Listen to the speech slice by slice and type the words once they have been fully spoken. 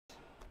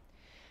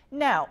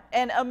Now,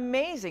 an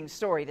amazing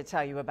story to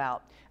tell you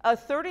about. A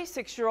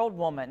 36-year-old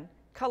woman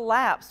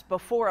collapsed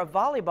before a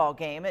volleyball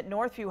game at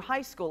Northview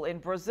High School in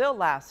Brazil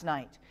last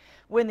night.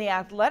 When the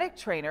athletic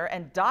trainer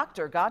and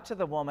doctor got to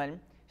the woman,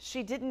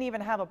 she didn't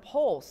even have a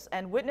pulse,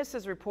 and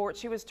witnesses report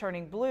she was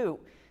turning blue.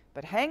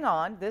 But hang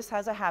on, this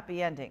has a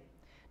happy ending.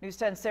 News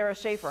 10's Sarah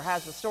Schaefer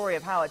has the story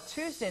of how a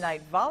Tuesday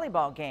night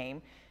volleyball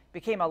game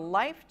became a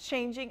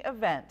life-changing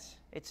event.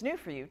 It's new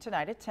for you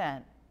tonight at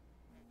 10.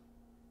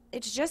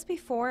 It's just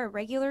before a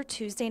regular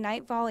Tuesday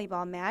night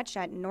volleyball match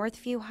at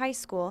Northview High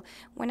School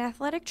when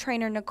athletic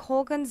trainer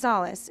Nicole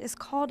Gonzalez is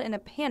called in a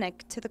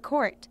panic to the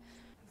court.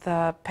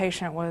 The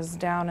patient was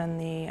down in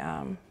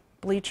the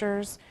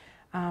bleachers.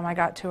 I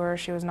got to her,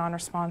 she was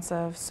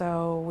non-responsive,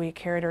 so we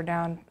carried her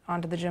down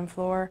onto the gym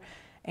floor,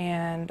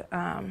 and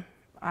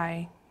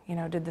I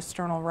did the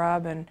sternal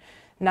rub and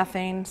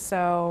nothing,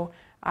 so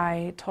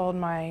I told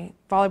my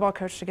volleyball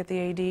coach to get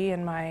the AD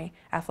and my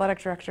athletic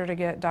director to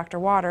get Dr.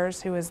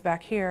 Waters, who is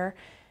back here,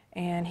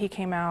 and he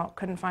came out,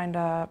 couldn't find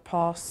a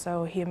pulse,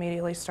 so he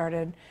immediately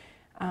started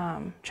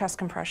chest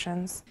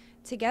compressions.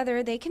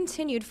 Together, they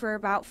continued for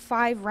about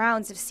 5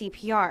 rounds of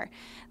CPR.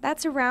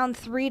 That's around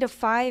 3 to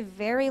 5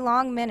 very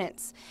long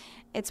minutes.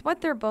 It's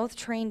what they're both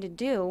trained to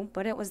do,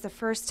 but it was the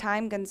first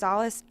time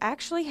Gonzalez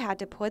actually had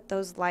to put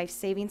those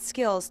life-saving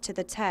skills to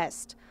the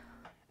test.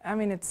 I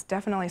mean, it's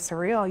definitely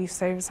surreal. You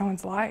saved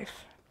someone's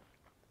life.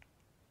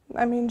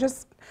 I mean,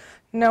 just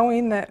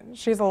knowing that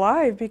she's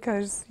alive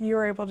because you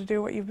were able to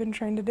do what you've been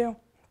trained to do.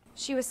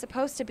 She was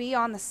supposed to be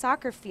on the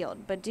soccer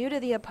field, but due to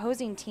the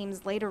opposing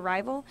team's late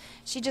arrival,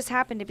 she just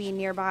happened to be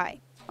nearby.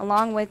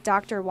 Along with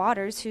Dr.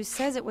 Waters, who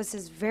says it was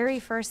his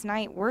very first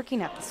night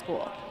working at the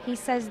school. He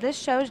says this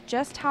shows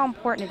just how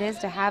important it is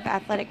to have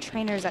athletic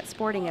trainers at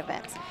sporting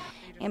events.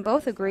 And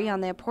both agree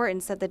on the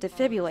importance of the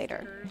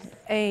defibrillator.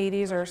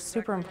 AEDs are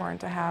super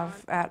important to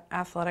have at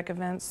athletic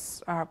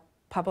events,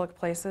 public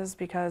places,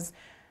 because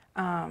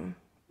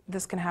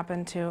this can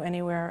happen to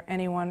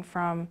anyone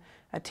from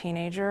a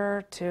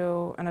teenager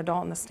to an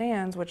adult in the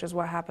stands, which is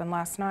what happened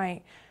last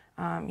night.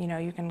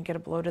 You can get a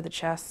blow to the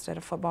chest at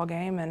a football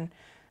game, and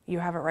you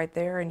have it right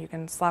there, and you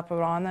can slap it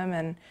on them,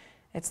 and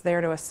it's there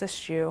to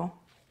assist you,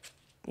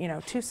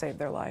 to save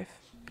their life.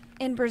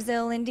 In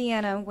Brazil,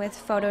 Indiana, with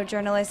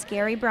photojournalist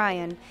Gary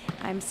Bryan,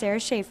 I'm Sarah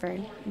Schaefer,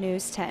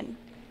 News 10.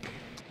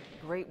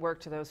 Great work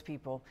to those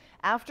people.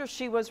 After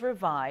she was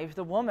revived,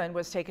 the woman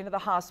was taken to the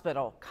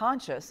hospital,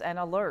 conscious and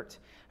alert.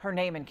 Her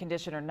name and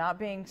condition are not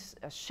being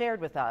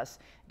shared with us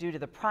due to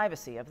the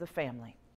privacy of the family.